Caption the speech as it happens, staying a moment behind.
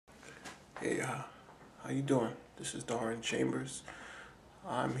Hey, how you doing? This is Daren Chambers.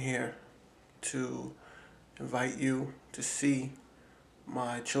 I'm here to invite you to see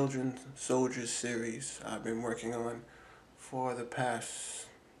my Children's Soldiers series I've been working on for the past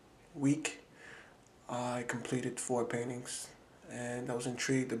week. I completed 4 paintings, and I was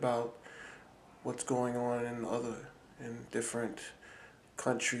intrigued about what's going on in different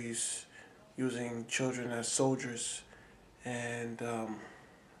countries using children as soldiers, and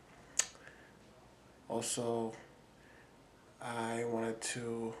also I wanted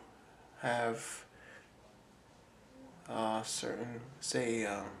to have certain, say,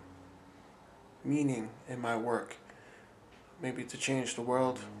 meaning in my work. Maybe to change the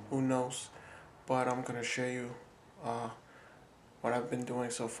world, who knows? But I'm going to show you uh, what I've been doing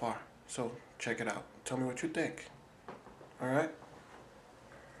so far. So check it out. Tell me what you think. Alright?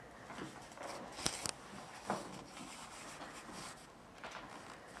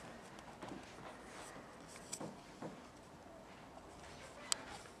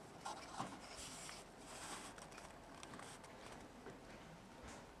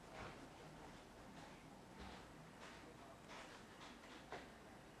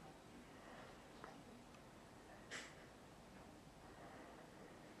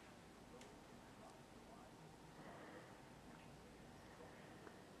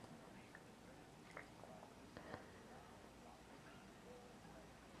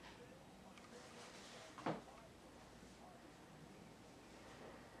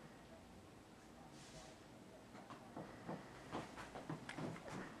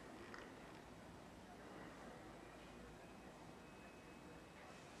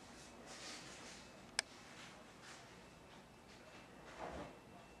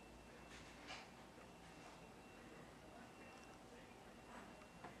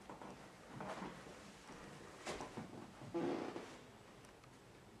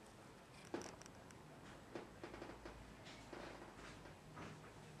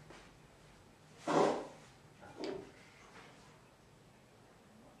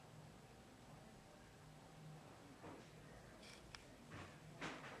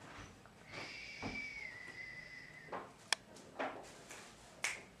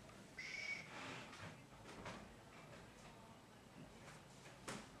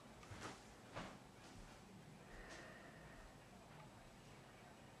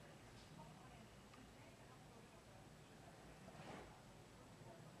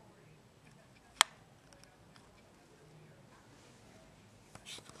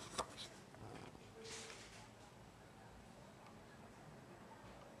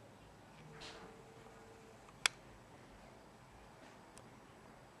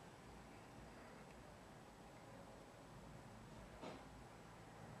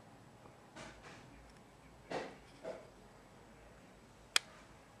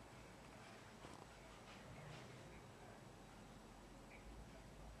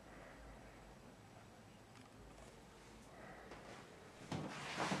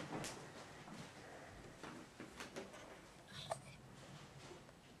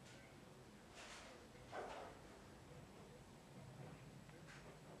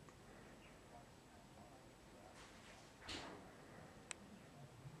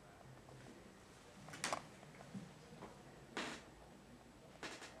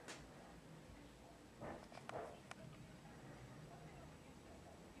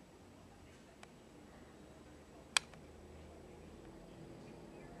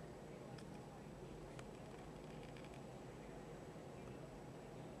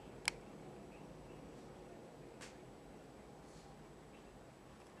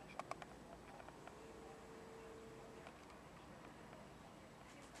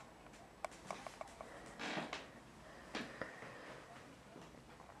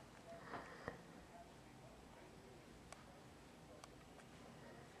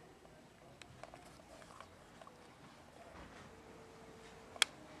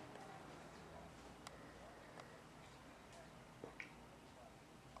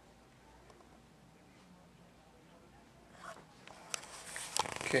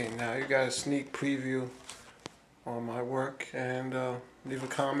 Okay, now you got a sneak preview on my work, and leave a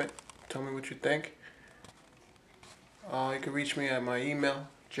comment. Tell me what you think. You can reach me at my email,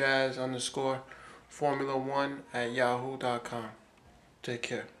 jazz_formula1 at yahoo.com. Take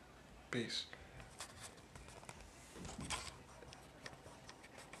care. Peace.